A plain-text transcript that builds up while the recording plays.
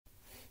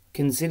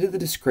Consider the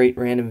discrete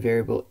random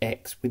variable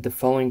x with the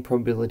following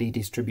probability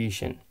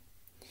distribution.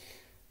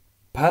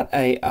 Part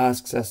A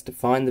asks us to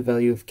find the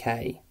value of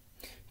k.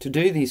 To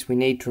do this, we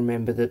need to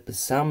remember that the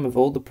sum of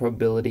all the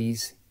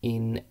probabilities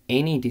in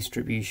any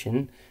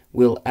distribution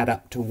will add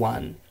up to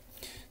 1.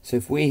 So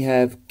if we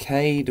have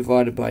k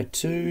divided by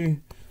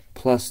 2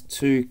 plus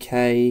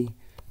 2k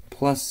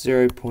plus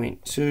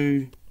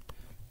 0.2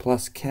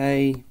 plus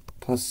k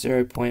plus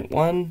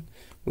 0.1,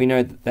 we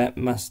know that that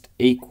must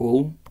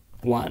equal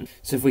 1.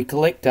 So if we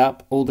collect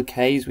up all the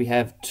k's, we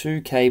have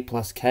 2k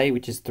plus k,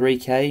 which is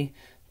 3k,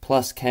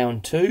 plus k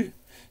on 2.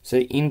 So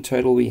in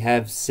total we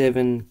have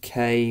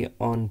 7k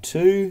on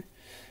 2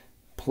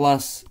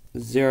 plus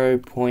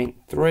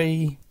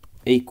 0.3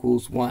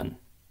 equals 1.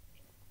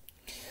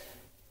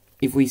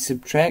 If we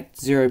subtract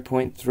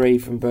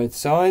 0.3 from both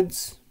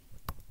sides,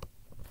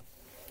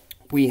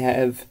 we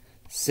have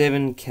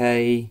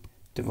 7k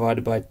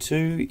divided by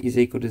 2 is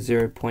equal to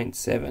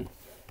 0.7.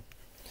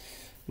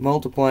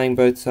 Multiplying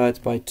both sides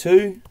by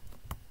 2,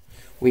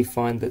 we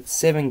find that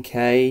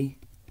 7k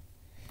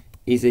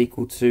is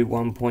equal to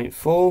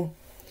 1.4.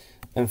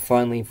 And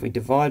finally, if we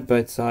divide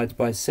both sides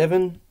by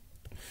 7,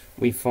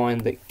 we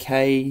find that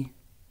k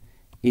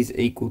is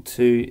equal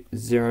to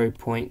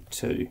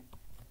 0.2.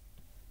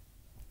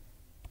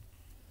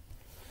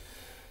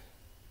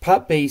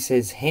 Part B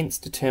says, hence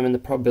determine the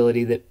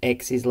probability that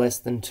x is less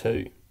than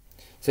 2.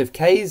 So if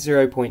k is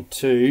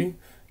 0.2,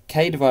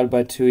 k divided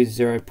by 2 is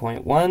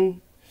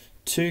 0.1,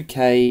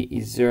 2k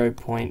is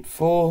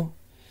 0.4,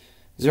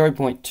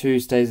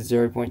 0.2 stays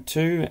at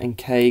 0.2, and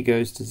k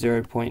goes to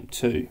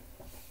 0.2.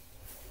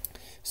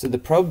 So the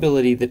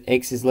probability that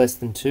x is less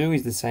than 2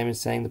 is the same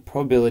as saying the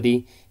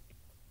probability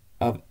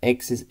of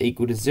x is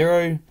equal to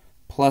 0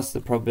 plus the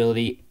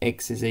probability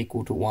x is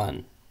equal to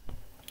 1.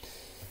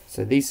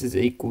 So this is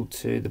equal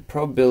to the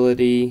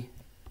probability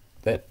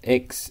that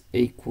x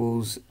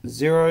equals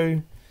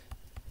 0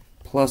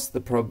 plus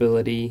the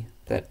probability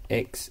that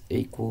x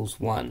equals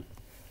 1.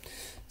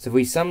 So if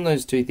we sum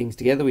those two things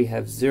together, we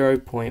have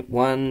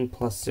 0.1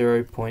 plus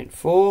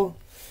 0.4,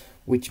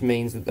 which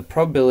means that the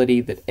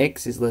probability that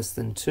x is less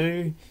than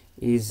 2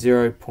 is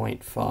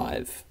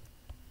 0.5.